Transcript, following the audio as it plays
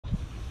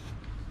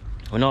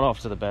we're not off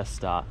to the best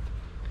start.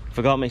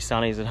 Forgot me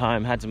sunnies at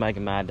home, had to make a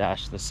mad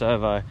dash. The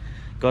servo,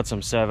 got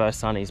some servo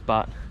sunnies,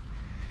 but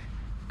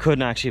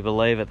couldn't actually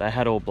believe it. They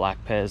had all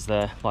black pairs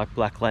there, like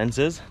black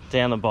lenses.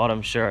 Down the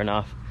bottom, sure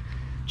enough,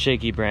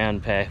 cheeky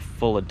brown pair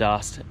full of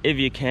dust. If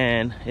you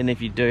can, and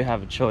if you do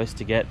have a choice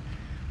to get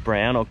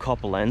brown or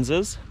copper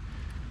lenses,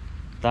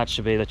 that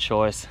should be the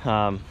choice. You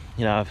know,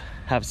 I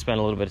have spent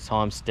a little bit of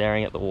time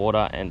staring at the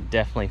water and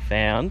definitely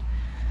found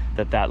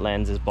that that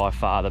lens is by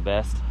far the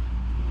best.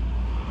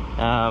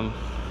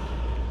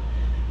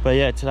 But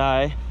yeah,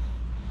 today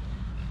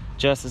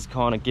Jess has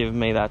kind of given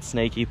me that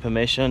sneaky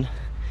permission,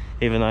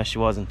 even though she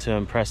wasn't too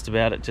impressed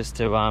about it, just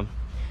to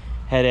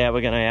head out.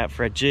 We're going to out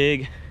for a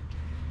jig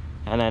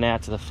and then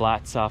out to the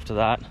flats after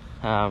that.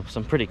 So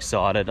I'm pretty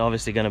excited.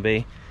 Obviously going to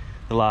be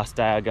the last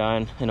day I'm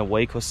going in a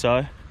week or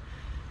so.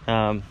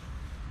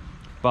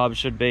 Bob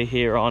should be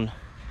here on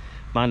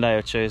Monday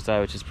or Tuesday,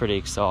 which is pretty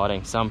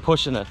exciting. So I'm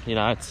pushing it, you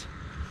know.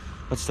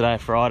 What's today?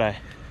 Friday.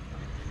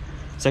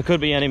 So it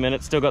could be any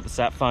minute. Still got the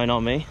sat phone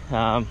on me.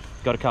 Got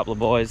a couple of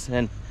boys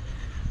and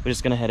we're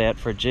just going to head out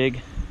for a jig.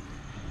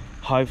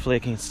 Hopefully I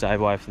can stay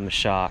away from the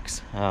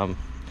sharks.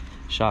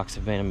 Sharks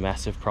have been a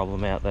massive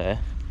problem out there.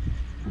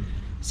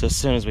 So as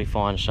soon as we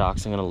find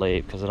sharks, I'm going to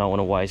leave because I don't want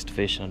to waste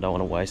fish and I don't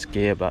want to waste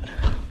gear, but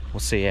we'll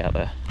see you out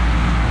there.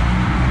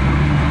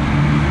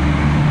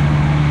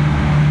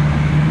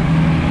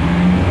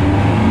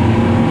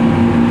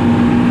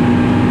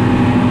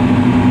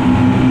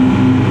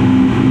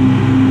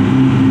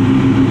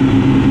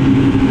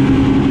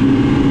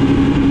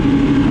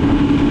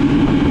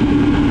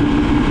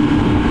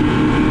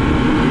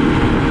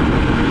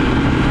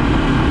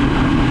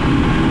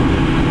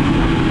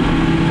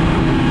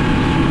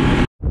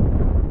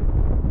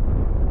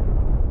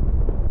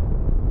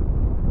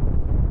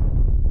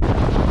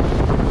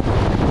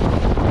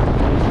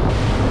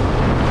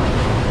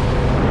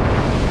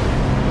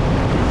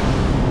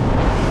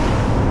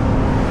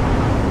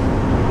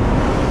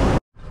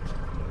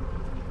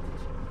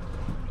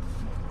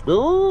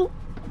 Ooh.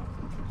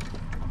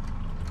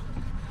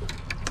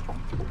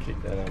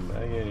 Kick that on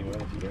back anyway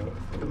if you go.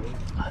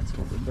 That's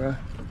all good, bro.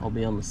 I'll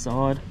be on the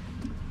side.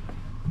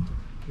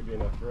 Could be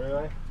enough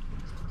room, eh?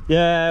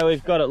 Yeah,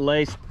 we've got at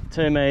least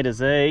 2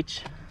 meters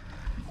each.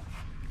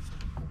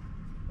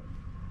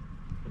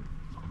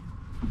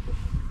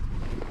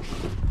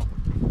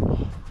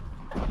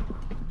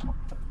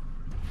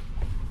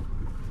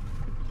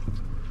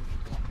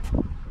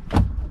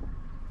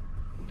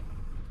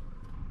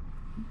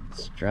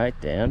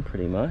 Straight down,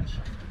 pretty much.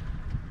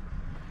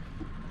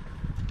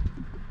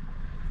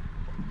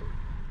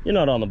 You're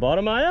not on the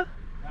bottom, are you?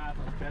 Nah, it's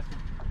on the chest.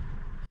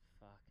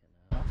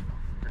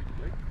 Fucking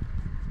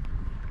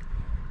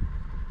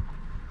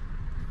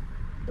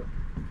hell.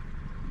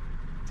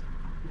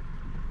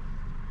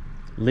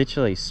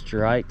 Literally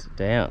straight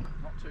down.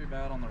 Not too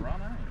bad on the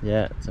run, eh?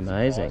 Yeah, it's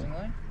amazing.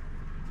 Surprisingly.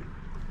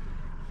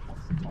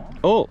 What's the time?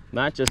 Oh,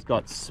 Matt just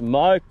got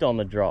smoked on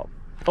the drop.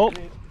 Oh,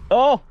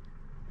 oh!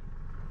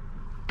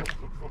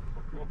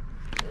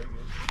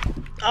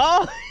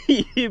 Oh,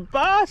 you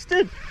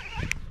bastard!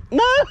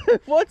 No,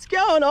 what's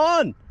going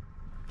on?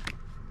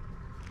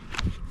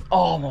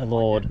 Oh my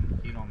lord.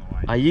 In on the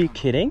way Are you down.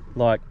 kidding?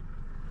 Like,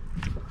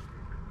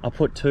 I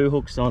put 2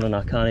 hooks on and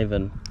I can't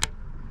even...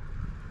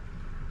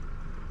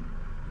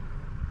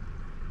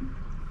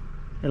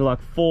 And like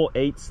 4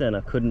 eats then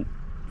I couldn't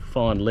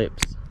find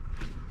lips.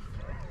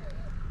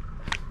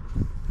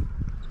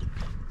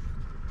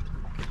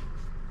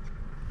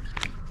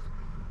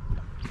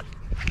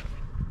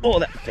 Oh,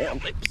 that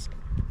found lips.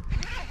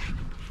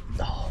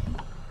 Oh.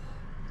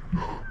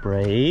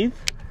 Breathe.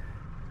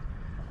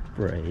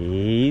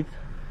 Breathe.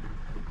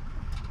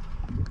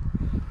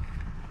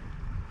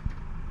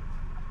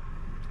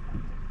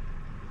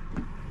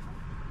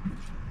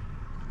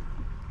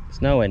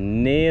 It's nowhere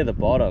near the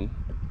bottom.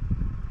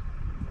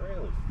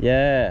 Really?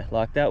 Yeah,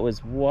 like that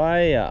was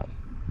way up.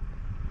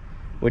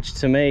 Which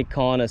to me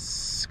kind of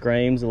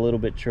screams a little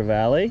bit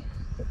trevally.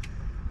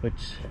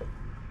 Which,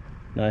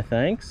 no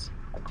thanks.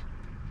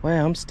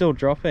 Wow, I'm still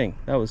dropping.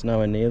 That was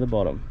nowhere near the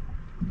bottom.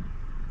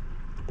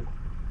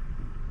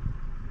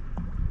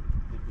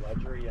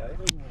 Luxury, eh?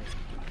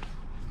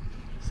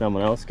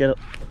 Someone else get it.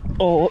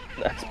 Oh,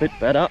 that's a bit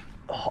better.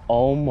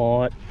 Oh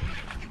my.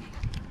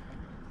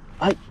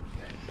 Hey,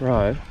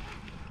 bro.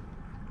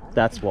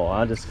 That's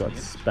why I just got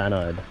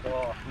spanoed.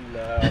 Oh,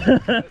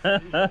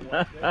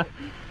 no.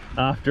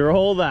 After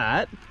all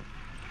that,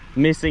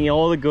 missing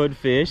all the good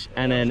fish,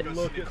 and then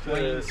Look at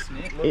Clean the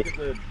snip. look at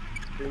the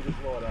fingers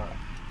light up.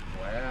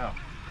 Wow.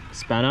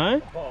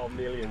 Spano? Oh,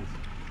 millions.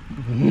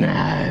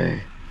 No.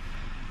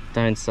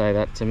 Don't say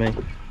that to me.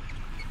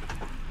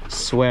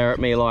 Swear at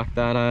me like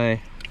that, eh?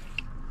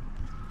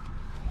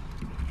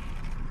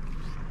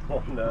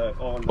 Oh no.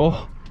 Oh no.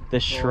 Oh, the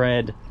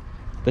shred.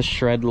 The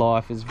shred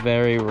life is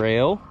very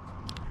real.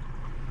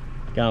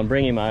 Go and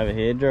bring him over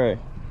here, Drew.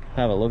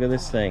 Have a look at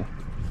this thing.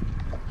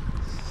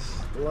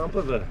 Lump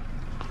of a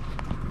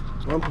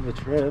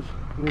trev.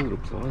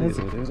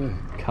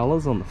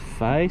 Colours on the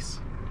face.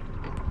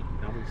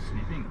 Double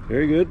snipping.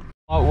 Very good.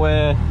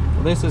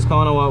 This is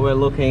kind of what we're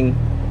looking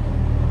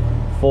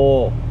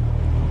for.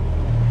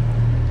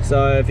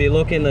 So if you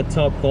look in the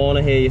top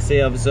corner here, you see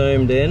I've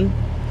zoomed in,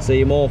 so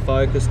you're more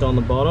focused on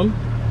the bottom.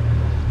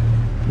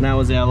 And that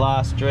was our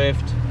last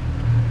drift.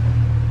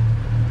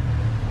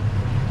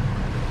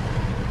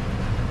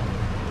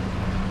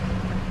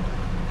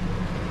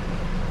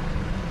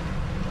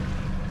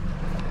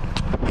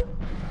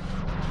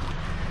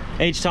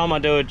 Each time I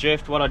do a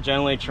drift, what I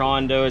generally try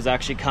and do is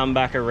actually come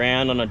back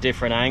around on a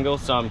different angle,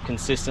 so I'm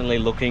consistently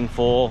looking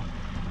for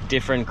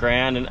different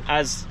ground. And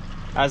as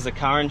the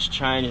currents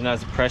change and as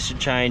the pressure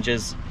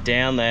changes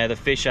down there, the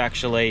fish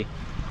actually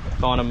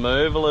kind of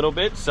move a little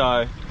bit.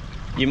 So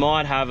you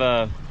might have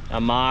a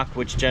mark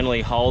which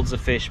generally holds the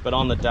fish, but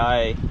on the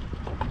day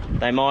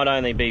they might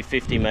only be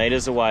 50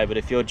 meters away, but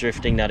if you're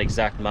drifting that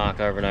exact mark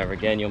over and over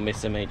again, you'll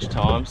miss them each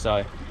time.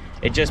 So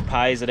it just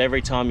pays that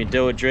every time you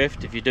do a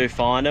drift, if you do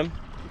find them,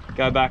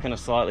 go back in a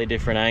slightly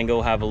different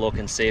angle, have a look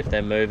and see if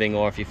they're moving,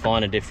 or if you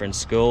find a different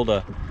school,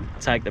 to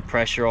take the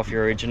pressure off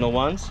your original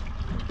ones,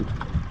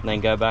 and then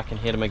go back and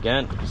hit them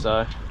again.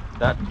 So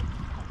that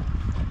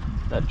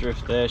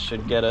drift there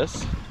should get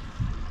us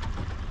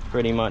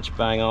pretty much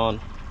bang on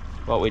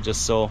what we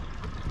just saw.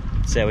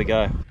 So there we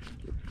go.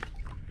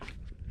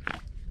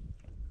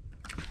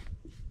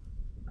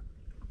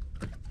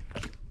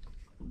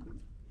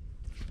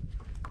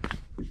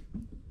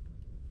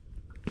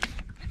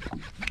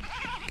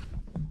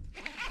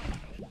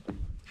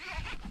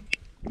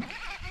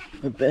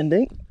 We're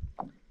bending.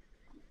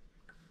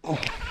 Oh.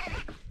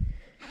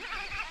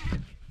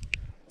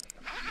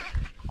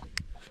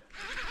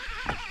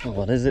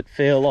 What does it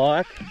feel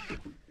like?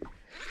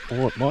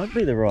 Oh, it might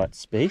be the right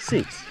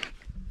species.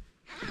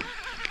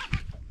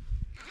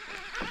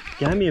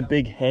 Gave me a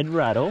big head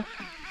rattle.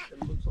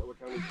 It looks like we're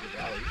coming to the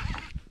valley.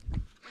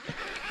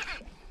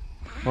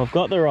 I've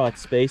got the right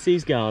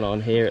species going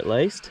on here at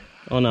least.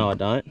 Oh no, I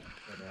don't.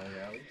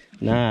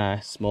 Nah,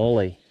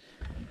 smallie.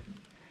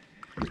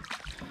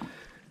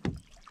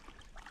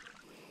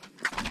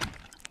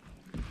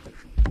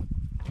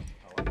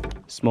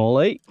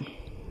 Smallie.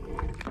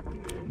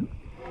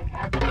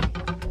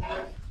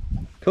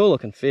 Cool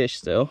looking fish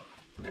still.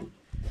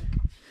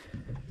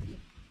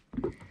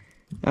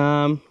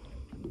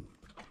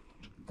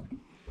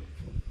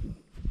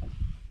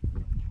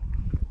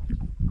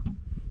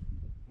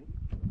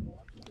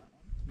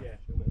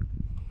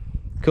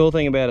 Cool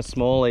thing about a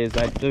smallie is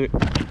they do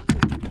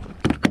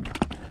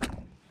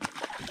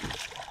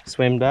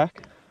swim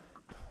back.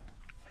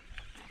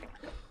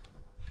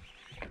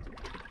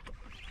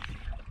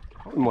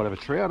 We might have a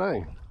trout,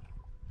 eh?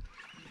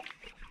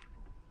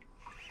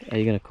 Are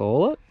you going to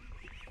call it?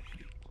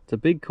 It's a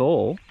big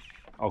call.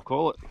 I'll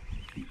call it.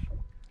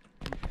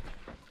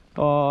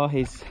 Oh,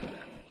 he's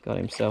got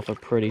himself a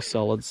pretty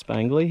solid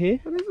spangly here.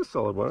 That is a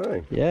solid one,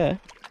 eh? Yeah.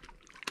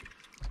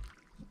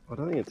 I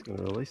don't think it's going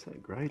to release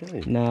that great,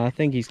 eh? No, I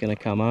think he's going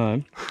to come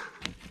home.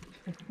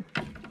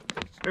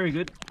 Very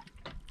good.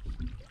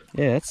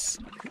 Yeah, it's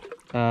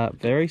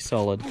very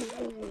solid.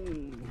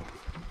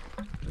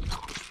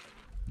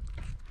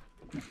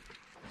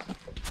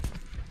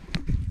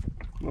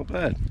 Not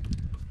bad.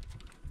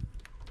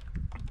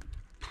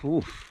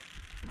 Oof.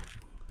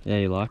 Yeah,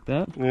 you like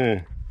that?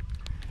 Yeah.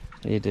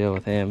 You deal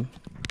with him.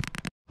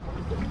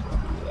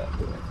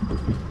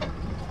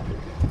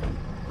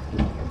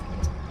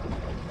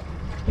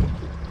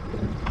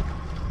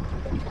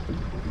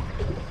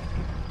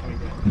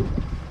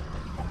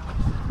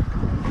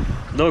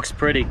 Looks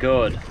pretty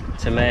good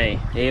to me.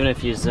 Even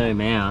if you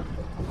zoom out,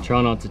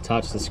 try not to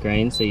touch the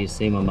screen so you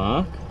see my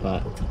mark,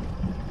 but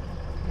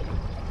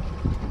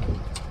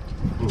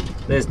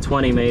there's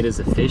 20 meters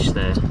of fish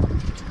there.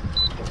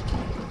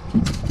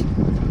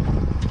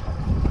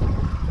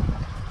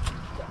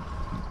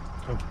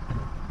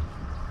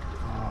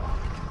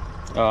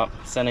 Oh,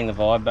 sending the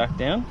vibe back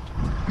down.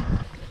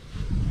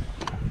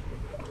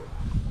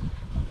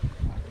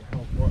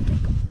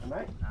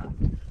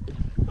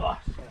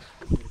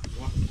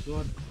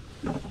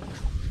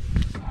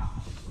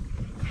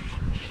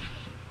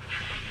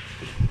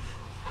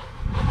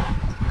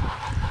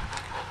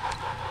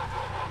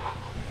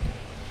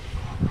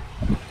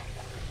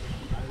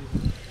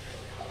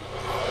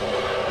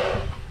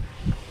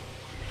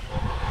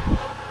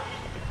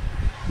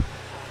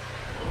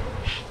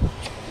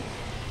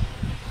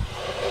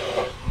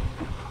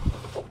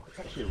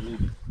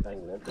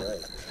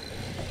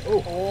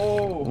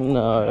 Oh!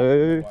 No.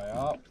 Way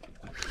up.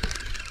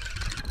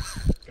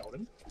 Got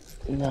him.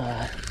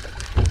 No.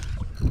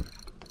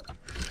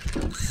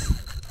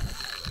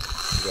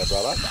 You got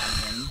brother?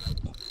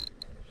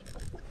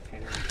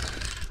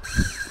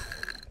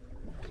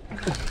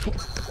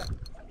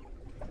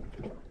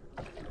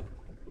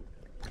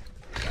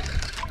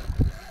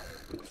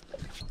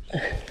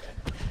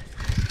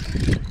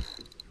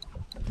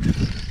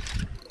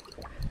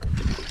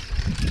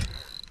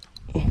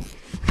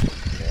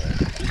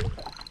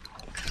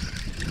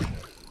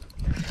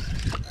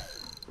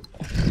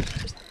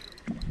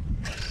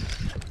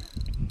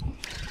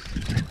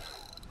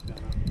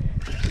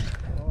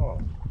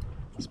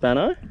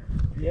 Spano?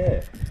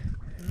 Yeah.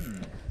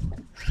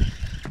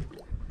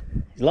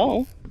 He's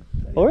long.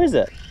 Or is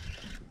it?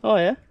 Oh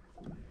yeah.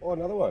 Oh,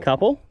 another one.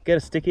 Couple. Get a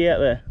sticky out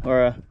there.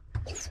 Or a...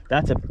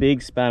 That's a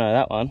big spanner,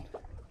 that one.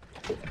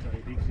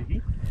 Very big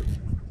sticky.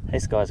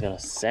 This guy's gonna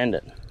send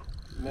it.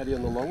 Matty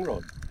on the long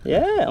rod.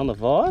 Yeah, on the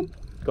vibe.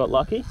 Got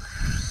lucky.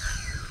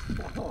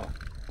 Oh.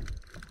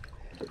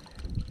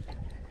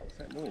 What's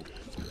that noise?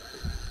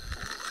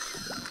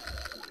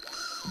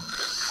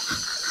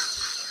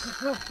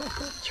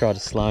 Try to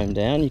slow him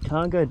down. You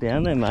can't go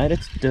down there, mate.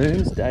 It's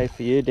doomsday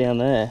for you down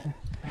there.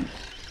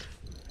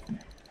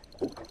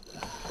 You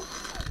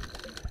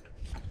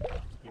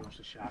watch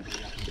the shark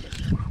eat up.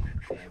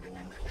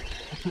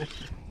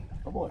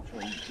 I might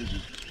try and do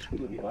this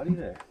little buddy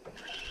there.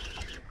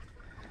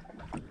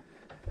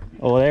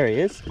 Oh, there he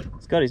is.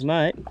 He's got his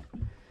mate.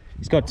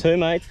 He's got 2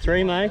 mates,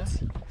 3 mates,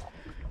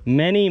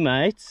 many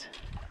mates.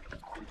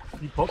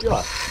 He's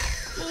popular.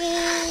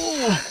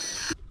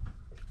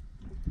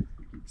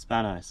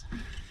 Spanos.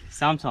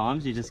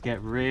 Sometimes you just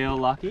get real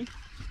lucky.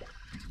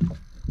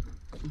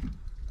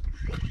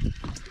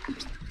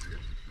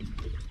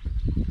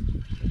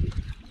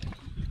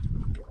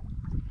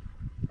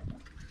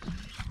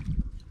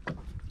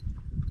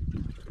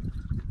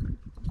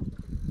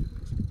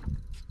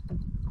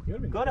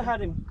 Gotta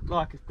have him,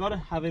 like, gotta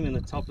have him in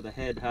the top of the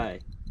head, hey?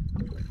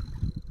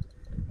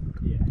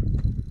 Yeah.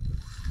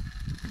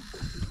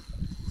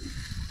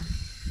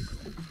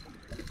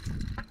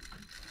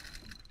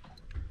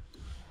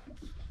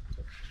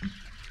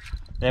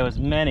 There was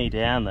many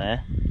down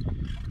there.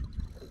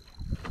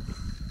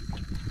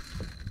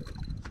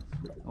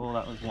 Oh,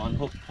 that was one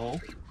hook pull.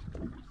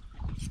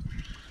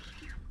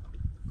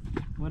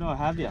 Where do I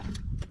have you?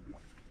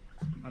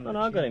 Oh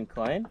no, I got him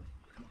clean.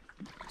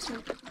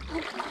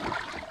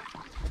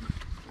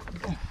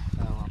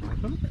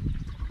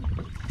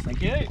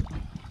 Thank you.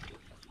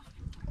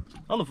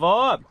 On the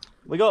vibe.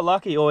 We got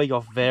lucky, or he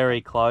got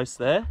very close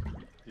there.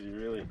 Did you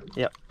really?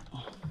 Yep.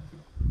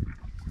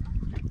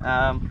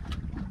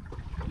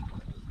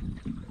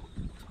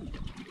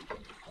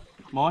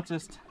 Might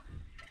just,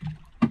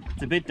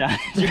 it's a bit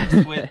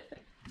dangerous with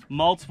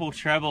multiple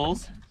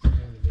trebles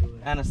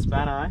and a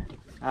spano.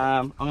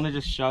 I'm gonna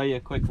just show you a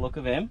quick look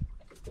of him,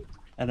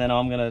 and then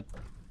I'm gonna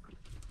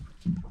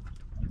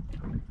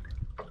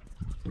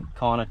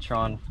kind of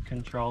try and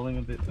control him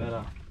a bit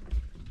better.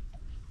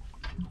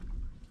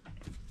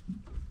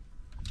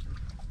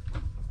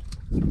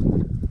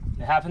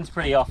 It happens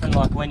pretty often,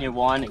 like when you're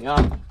winding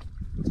up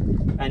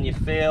and you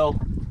feel,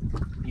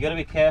 you gotta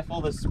be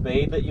careful the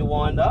speed that you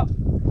wind up,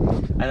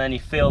 and then you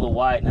feel the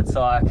weight, and it's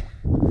like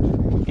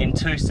in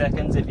 2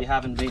 seconds, if you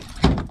haven't been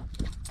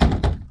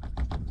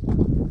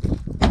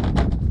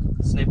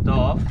snipped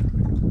off,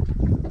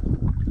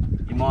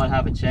 you might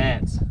have a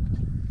chance.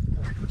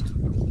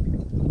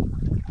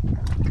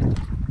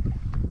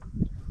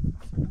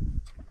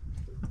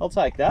 I'll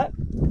take that.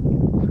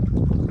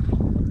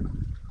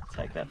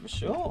 Take that for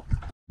sure.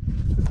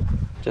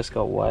 Just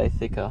got way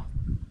thicker.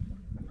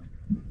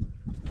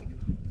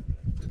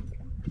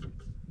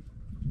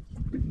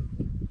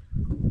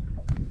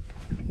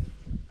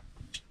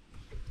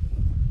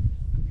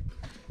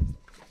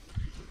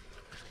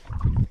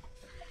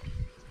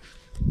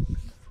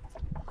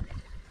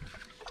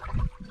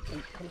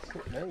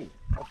 Me.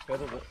 That's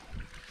better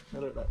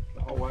than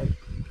the whole way.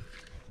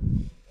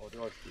 Or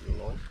do I just get you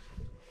along?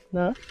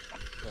 No.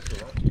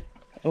 That's alright.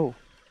 Oh.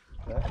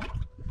 No?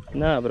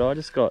 No, but I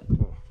just got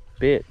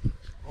bit.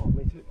 Oh,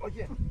 me too. Oh,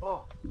 yeah.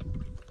 Oh.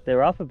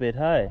 They're up a bit,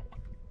 hey?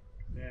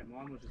 Yeah,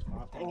 mine was just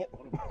fast. Dang it.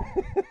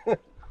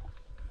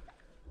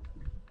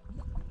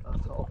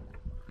 Asshole.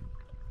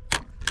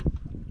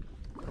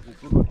 That's a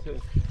good one too.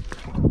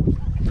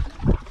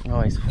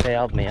 Oh, he's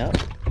fouled me up.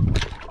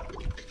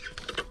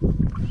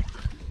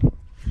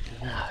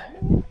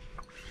 No.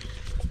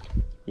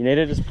 You need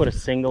to just put a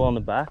single on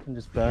the back and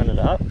just burn it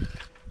up.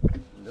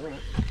 No.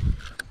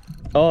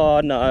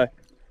 Oh no.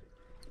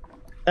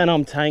 And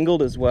I'm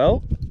tangled as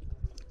well.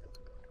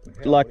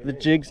 Like the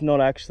jig's not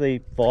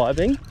actually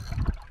vibing.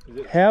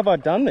 How have I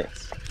done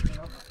this?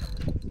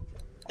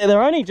 Yeah,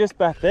 they're only just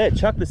back there.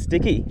 Chuck the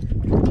sticky.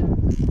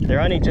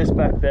 They're only just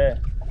back there.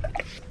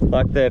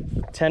 Like they're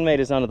 10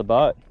 meters under the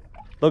boat.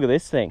 Look at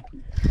this thing.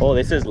 Oh,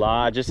 this is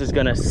large. This is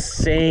gonna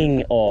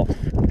sing off.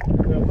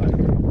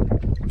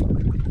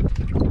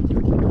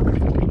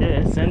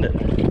 Yeah, send it.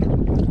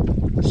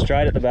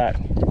 Straight at the back.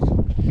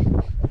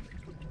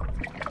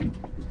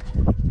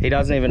 He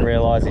doesn't even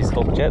realise he's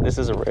hooked yet. This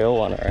is a real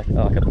one, I reckon.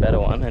 Like a better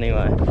one,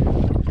 anyway.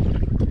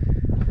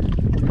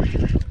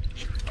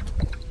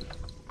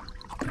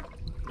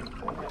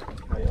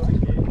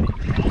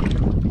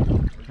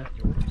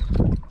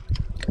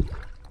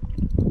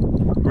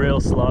 Real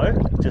slow,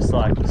 just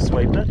like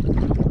sweep it.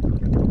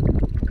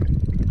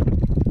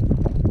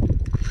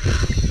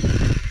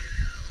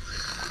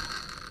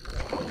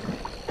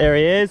 There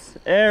he is,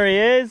 there he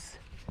is.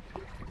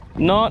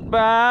 Not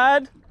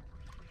bad.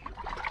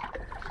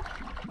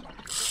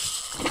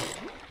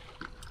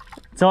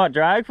 Tight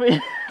drag for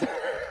you.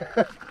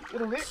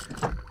 Little bit.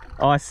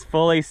 I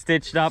fully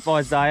stitched up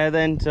Isaiah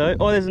then too.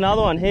 Oh, there's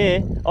another one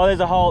here. Oh, there's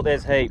a hole.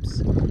 There's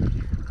heaps.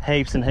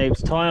 Heaps and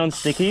heaps. Tie on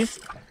stickies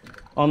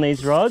on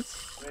these rods.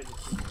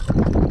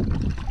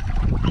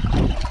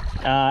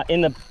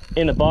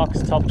 In the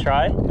box, top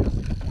tray.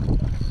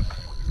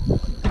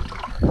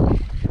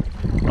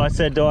 I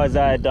said to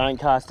Isaiah, don't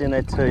cast in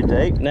there too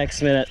deep.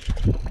 Next minute,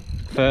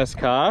 first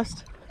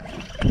cast.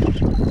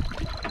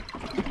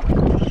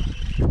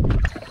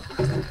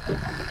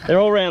 They're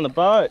all around the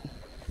boat.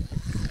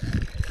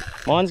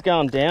 Mine's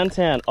going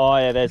downtown. Oh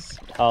yeah, there's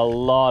a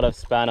lot of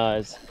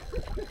spanos.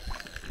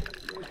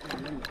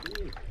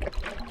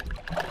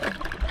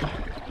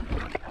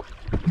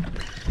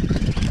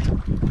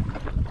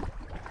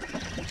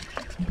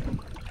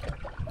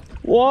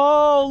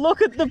 Whoa,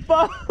 look at the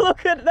boat,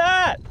 look at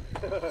that.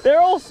 They're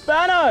all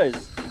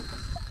spanos.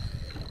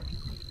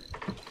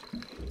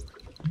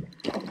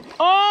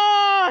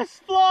 Oh, it's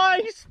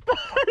flying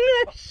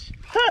Spanish.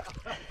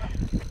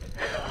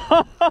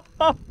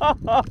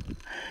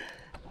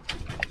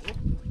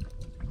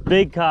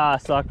 Big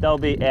cast, like they'll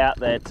be out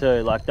there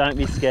too. Like don't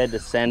be scared to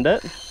send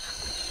it.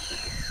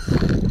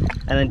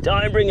 And then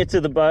don't bring it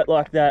to the boat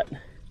like that.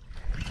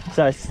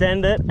 So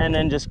send it and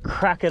then just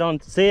crack it on.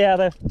 See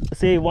how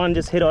see one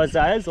just hit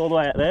Isaiah's all the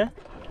way out there?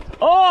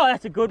 Oh,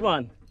 that's a good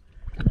one.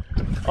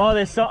 Oh,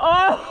 there's so,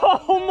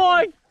 oh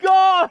my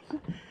God.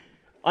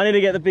 I need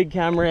to get the big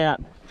camera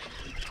out.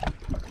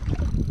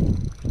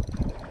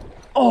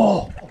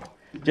 Oh,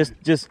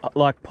 just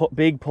like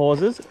big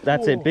pauses.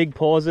 That's it, big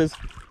pauses.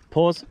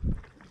 Pause,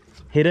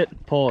 hit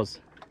it, pause.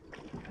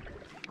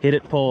 Hit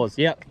it, pause,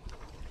 yep.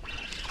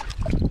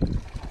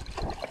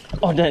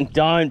 Oh, then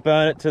don't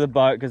burn it to the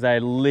boat because they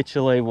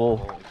literally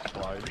will,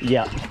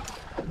 yeah.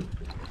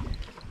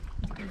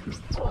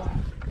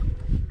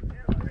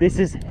 This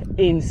is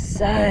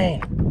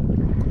insane.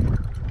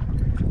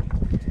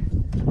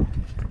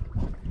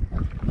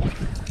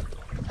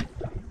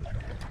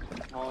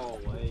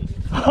 Holy.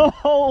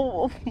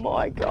 Oh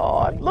my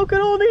God, look at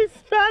all these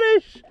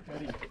Spanish.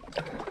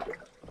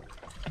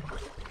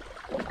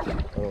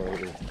 Oh,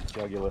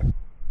 jugular.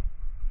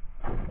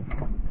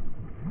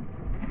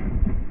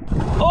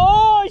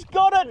 Oh, he's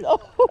got it. Oh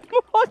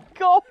my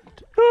God.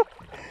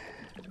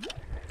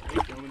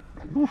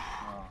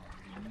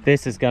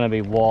 This is going to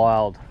be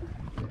wild.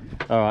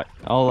 All right,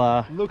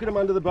 I'll look at him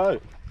under the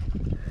boat.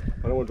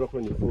 I don't want to drop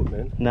him on your foot,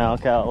 man. No,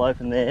 okay, I'll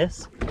open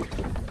this.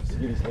 Just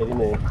get his head in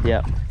there.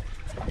 Yep.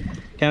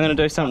 Okay, I'm going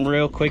to do something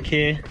real quick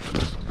here.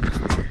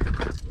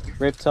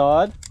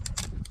 Riptide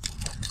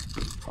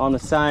on the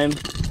same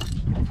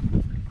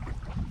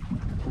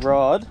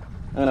rod.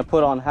 I'm going to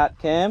put on hat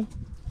cam.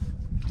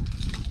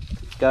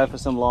 Go for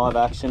some live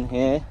action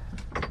here.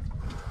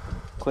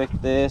 Quick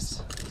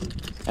this,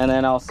 and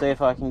then I'll see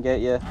if I can get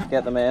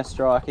them air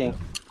striking.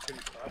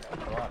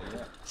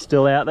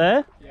 Still out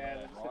there?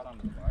 Yeah,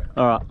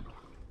 all right.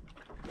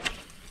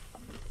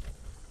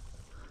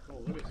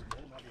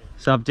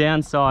 So I've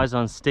downsized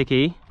on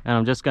sticky, and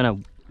I'm just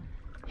going to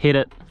hit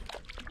it.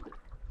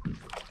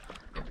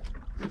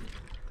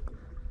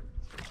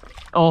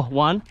 Oh,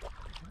 one.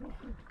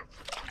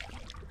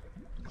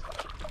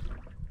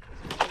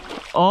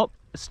 Oh,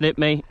 snip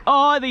me.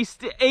 Oh, he's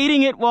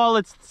eating it while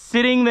it's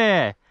sitting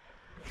there.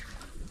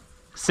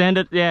 Send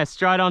it, yeah,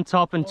 straight on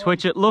top and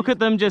twitch it. Look at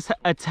them just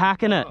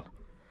attacking it.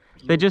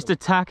 They're just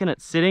attacking it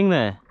sitting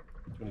there.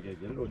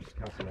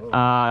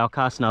 I'll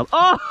cast another.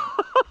 Oh!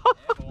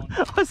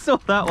 I saw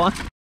that one.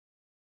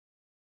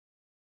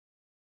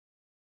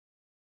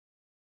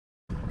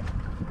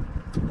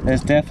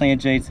 There's definitely a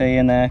GT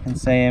in there, I can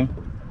see him.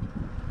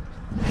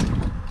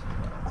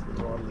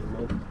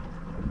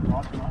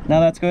 No,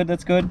 that's good,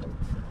 that's good.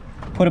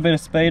 Put a bit of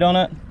speed on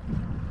it.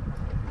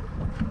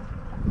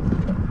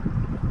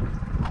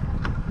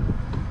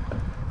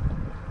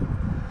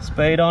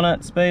 Speed on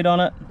it, speed on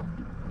it.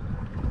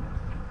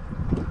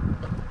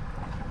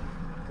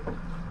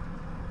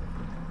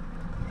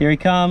 Here he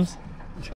comes.